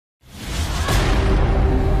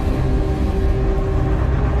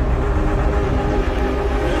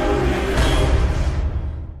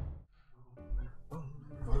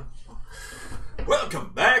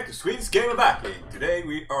Gamer Viking. Today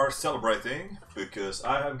we are celebrating because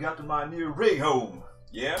I have gotten my new rig home.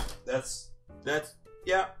 Yeah,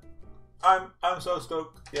 yeah. I'm so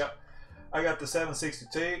stoked. Yeah, I got the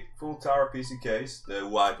 760T full tower PC case, the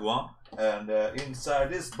white one, and inside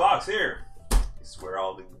this box here is where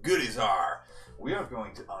all the goodies are. We are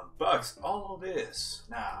going to unbox all of this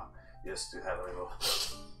now, just to have a little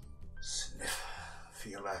sniff,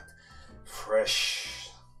 feel that fresh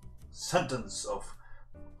sentence of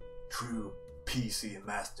true PC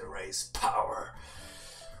Master Race power.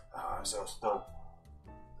 I'm so stoked.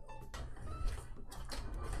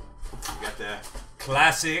 We got the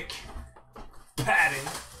classic padding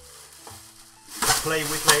to play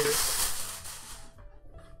with later.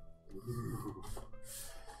 Ooh.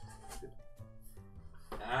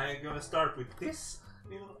 I'm gonna start with this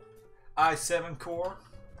little i7 core.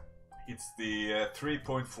 It's the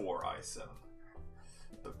 3.4 i7.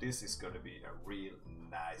 So this is gonna be a real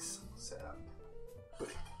nice setup. Put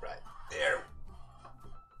it right there,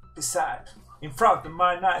 beside, in front of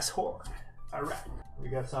my nice horn. All right, we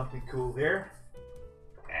got something cool here.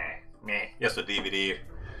 Just a DVD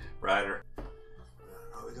writer.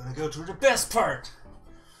 Now we're gonna go to the best part.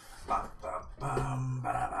 Bum, bum, bum,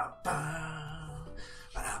 ba-da-ba-bum,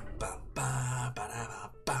 ba-da-ba-bum,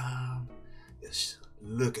 ba-da-ba-bum. Just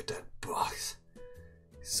look at that box.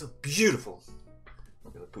 It's so beautiful.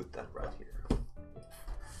 I'm gonna put that right here.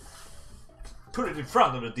 Put it in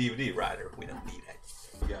front of the DVD writer. We don't need it.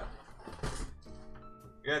 Yeah.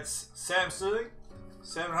 It's Samsung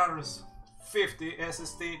 750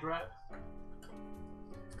 SSD drive.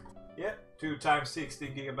 Yeah, 2 times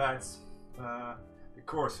 16 gigabytes. The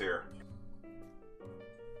course here.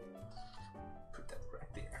 Put that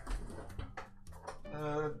right there.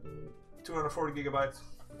 240 gigabytes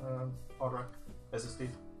hard drive SSD.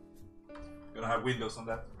 Gonna have Windows on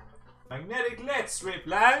that. Magnetic LED strip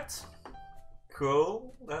light.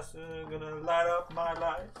 Cool. That's gonna light up my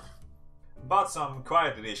life. Bought some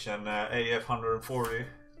Quiet Edition AF 140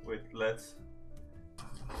 with LEDs.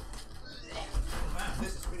 Man,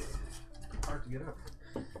 this is really hard to get up.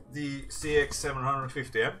 The CX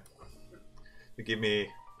 750M to give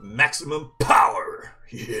me maximum power.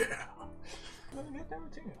 Yeah. I'm gonna get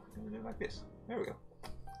everything. I'm gonna do it like this. There we go.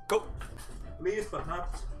 Go. Least but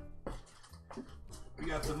not. We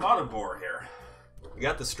got the motherboard here. We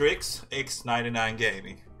got the Strix X99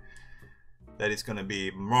 Gaming. That is gonna be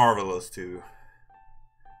marvelous to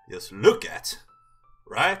just look at,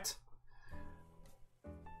 right? I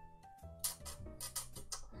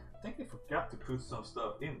think I forgot to put some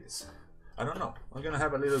stuff in this. I don't know. I'm gonna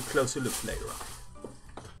have a little closer look later on.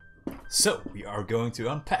 So we are going to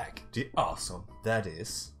unpack the awesome that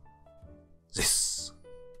is this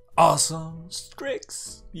awesome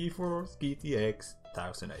Strix GeForce GTX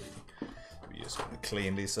 1080. We're just gonna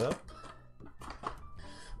clean this up.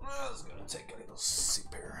 I'm just gonna take a little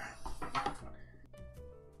sip here.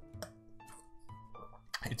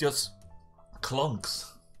 It just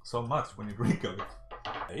clunks so much when you drink of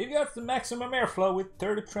it. You got the maximum airflow with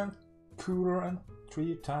 30% cooler and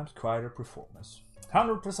 3 times quieter performance.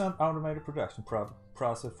 100% automated production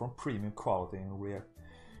process from premium quality and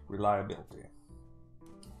reliability.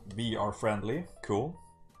 VR friendly, cool.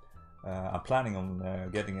 I'm planning on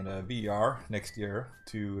getting in a VR next year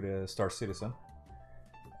to the Star Citizen.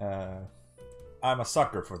 I'm a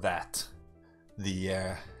sucker for that.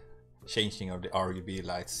 The changing of the RGB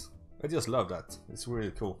lights. I just love that. It's really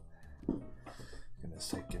cool. Gonna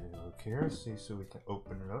take a little look here, see so we can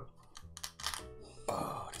open it up.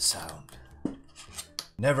 Oh, the sound.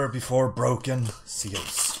 Never before broken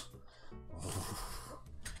seals. Oh.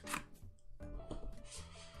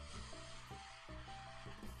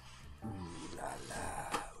 Ooh la la,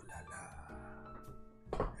 ooh la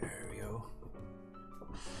la. There we go.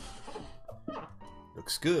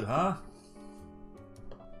 Looks good, huh?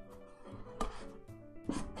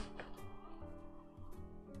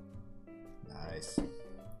 Nice.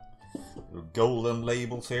 Little golden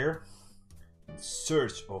labels here. In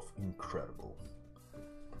search of incredible.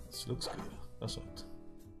 This looks good, doesn't it?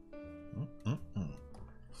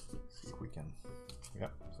 See if we can. Yeah,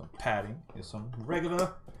 some padding. Here's some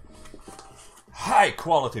regular high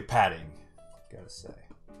quality padding, gotta say.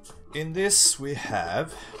 In this we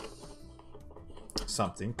have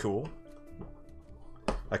something cool.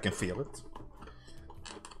 I can feel it.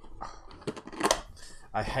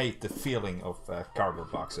 I hate the feeling of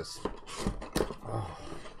cardboard boxes. Oh,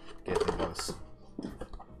 getting those.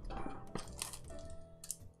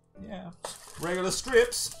 Yeah, regular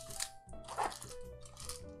strips.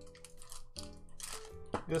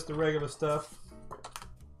 Just the regular stuff.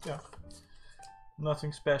 Yeah,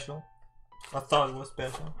 nothing special. I thought it was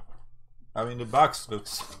special. I mean, the box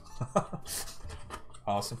looks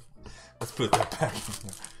awesome. Let's put that back in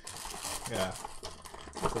here. Yeah,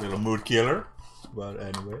 it's a little mood killer, but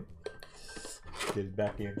anyway, get it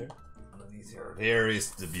back in there. Underneath here, there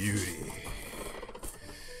is the beauty.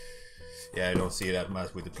 Yeah, I don't see that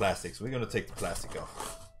much with the plastic, so we're gonna take the plastic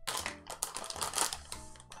off.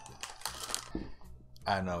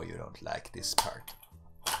 I know you don't like this part,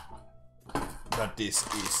 but this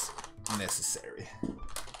is necessary.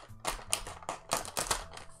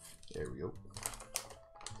 There we go.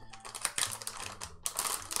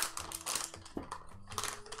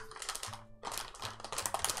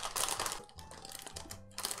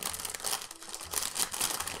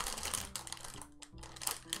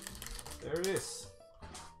 There it is.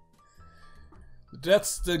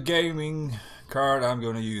 That's the gaming card I'm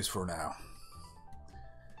going to use for now.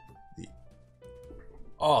 The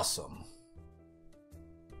awesome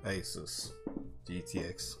Asus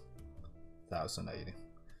GTX 1080.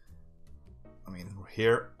 I mean,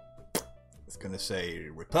 here it's going to say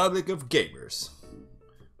Republic of Gamers.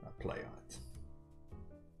 I'll play on it.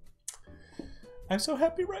 I'm so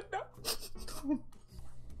happy right now.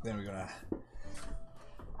 Then we're gonna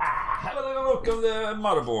have a little look of the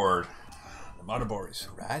motherboard. The motherboard is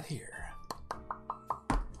right here.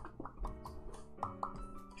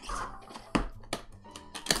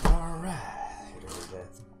 Alright,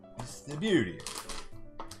 that's the beauty.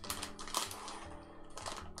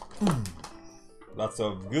 Lots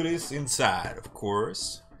of goodies inside, of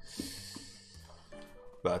course.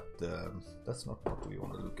 But that's not what we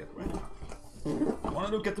want to look at right now. We want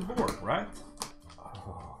to look at the board, right?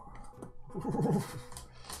 Oh.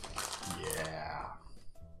 Yeah.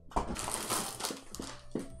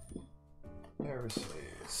 There it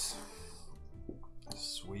is.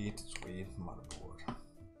 Sweet, sweet motherboard.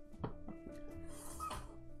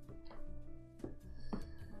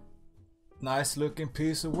 Nice looking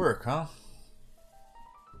piece of work, huh?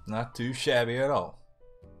 Not too shabby at all.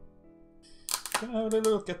 Gonna have a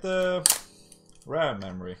little look at the RAM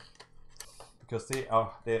memory, because they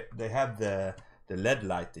have the LED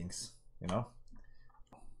lightings, you know.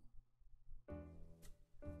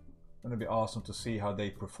 Gonna be awesome to see how they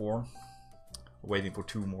perform. Waiting for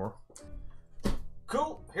 2 more.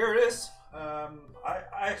 Cool, here it is. I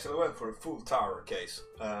actually went for a full tower case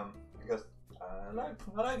because I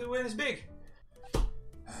like it when it's big. Man,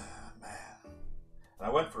 and I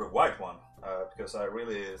went for a white one because I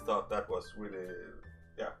really thought that was really,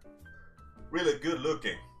 yeah, really good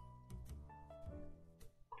looking.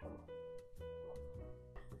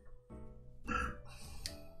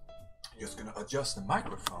 Just gonna adjust the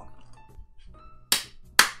microphone.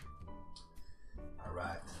 All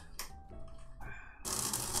right.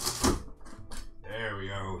 There we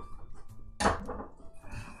go.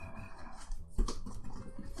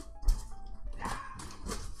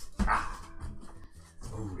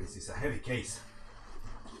 Oh, this is a heavy case.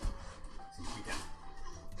 Let's see if we can.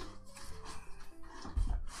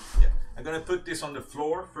 Yeah, I'm gonna put this on the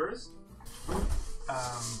floor first.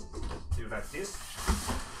 Do like this.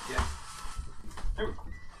 Yeah. There we go.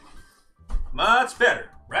 Much better,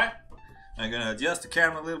 right? I'm gonna adjust the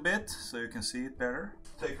camera a little bit so you can see it better.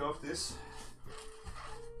 Take off this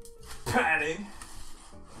padding.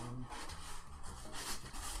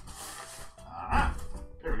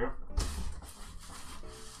 There we go.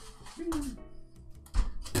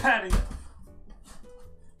 Padding.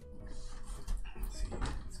 Let's see,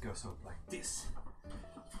 let's go so like this.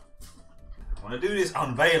 I want to do this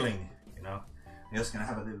unveiling, you know. I'm just gonna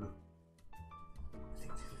have a little.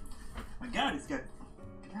 My God, it's got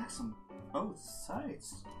glass on both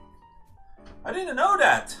sides. I didn't know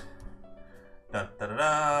that. Da, da,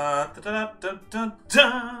 da, da, da, da, da,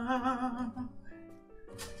 da.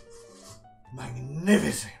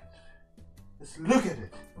 Magnificent. Let's look at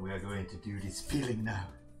it. We are going to do this peeling now.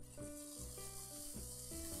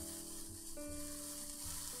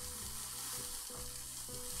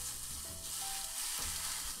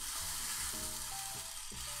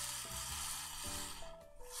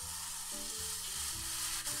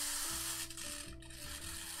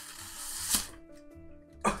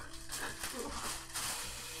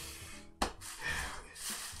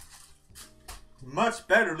 Much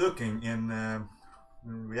better looking in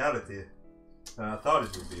reality than I thought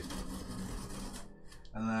it would be.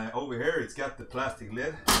 And over here it's got the plastic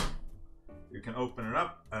lid. You can open it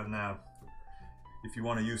up, and if you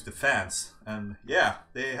want to use the fans. And yeah,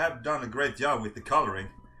 they have done a great job with the coloring,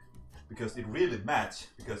 because it really matches.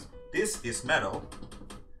 Because this is metal,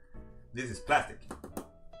 this is plastic.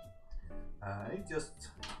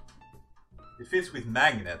 It fits with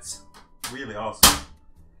magnets. Really awesome.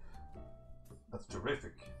 That's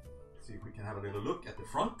terrific. see if we can have a little look at the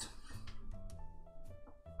front.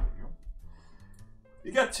 There you go.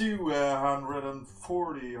 You got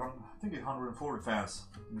 240, I think 140 fans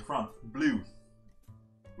in the front, blue,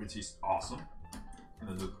 which is awesome.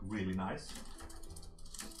 Gonna look really nice.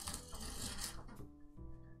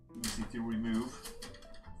 Easy to remove.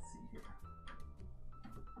 Let's see here.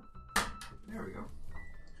 There we go.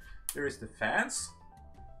 There is the fans,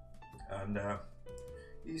 and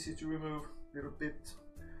easy to remove. A little bit.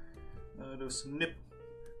 Those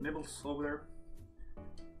nibbles over there.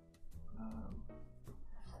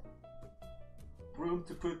 Room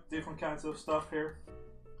to put different kinds of stuff here.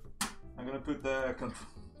 I'm gonna put the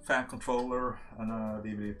fan controller and a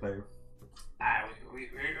DVD player.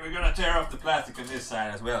 We're gonna tear off the plastic on this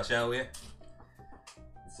side as well, shall we?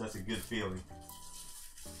 It's such a good feeling.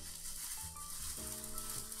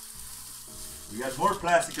 We got more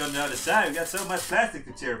plastic on the other side. We got so much plastic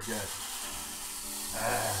to tear up, guys.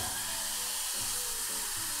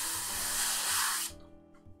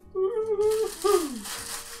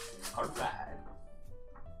 All right.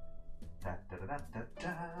 Da, da, da, da,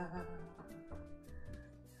 da.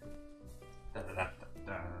 Da, da, da,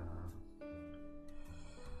 da.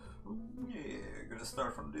 Oh, yeah, gonna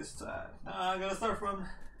start from this side. No, I'm gonna start from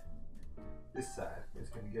this side.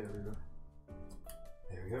 Just gonna get a little.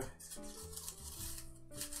 There we go.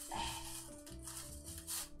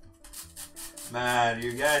 Man,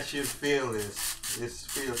 you guys should feel this. This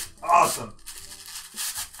feels awesome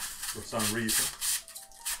for some reason.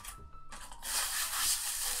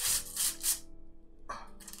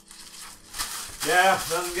 Yeah,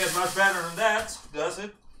 doesn't get much better than that, does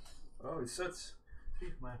it? Oh, it's such,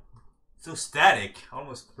 so static,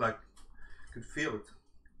 almost like could feel it.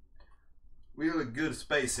 Really good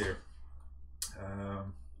space here.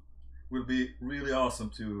 Will be really awesome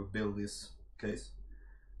to build this case.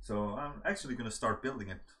 So I'm actually going to start building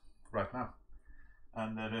it right now,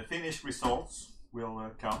 and the finished results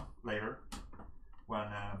will come later when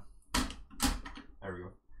there we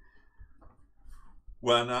go.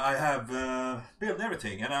 When I have built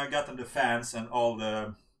everything and I gotten the fans and all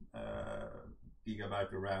the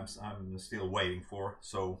gigabyte RAMs I'm still waiting for.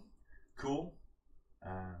 So cool.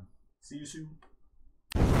 See you soon.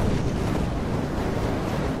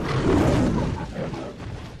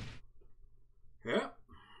 Yeah.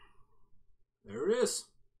 There it is.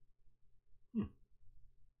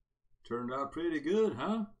 Turned out pretty good,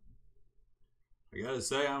 huh? I gotta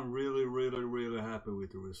say, I'm really happy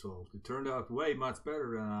with the result. It turned out way much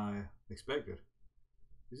better than I expected.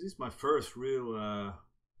 This is my first real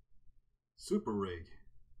super rig.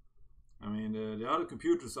 I mean, the other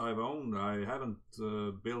computers I've owned, I haven't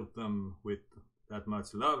built them with that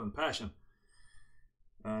much love and passion.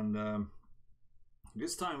 And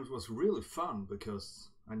this time it was really fun because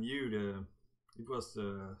I knew it was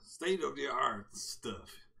the state-of-the-art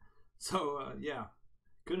stuff. So yeah,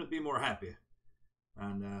 couldn't be more happy.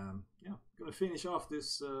 And yeah, gonna finish off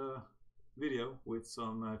this video with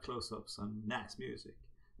some close-ups and nice music.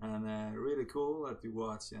 And really cool that you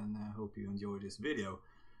watch, and I hope you enjoy this video.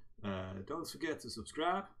 Don't forget to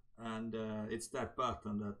subscribe, and it's that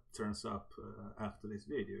button that turns up after this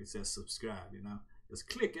video. It says subscribe, you know. Just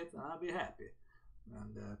click it and I'll be happy.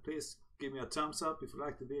 And please give me a thumbs up if you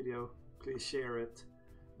like the video. Please share it,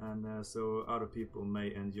 and so other people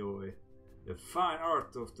may enjoy the fine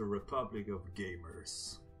art of the Republic of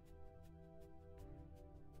Gamers.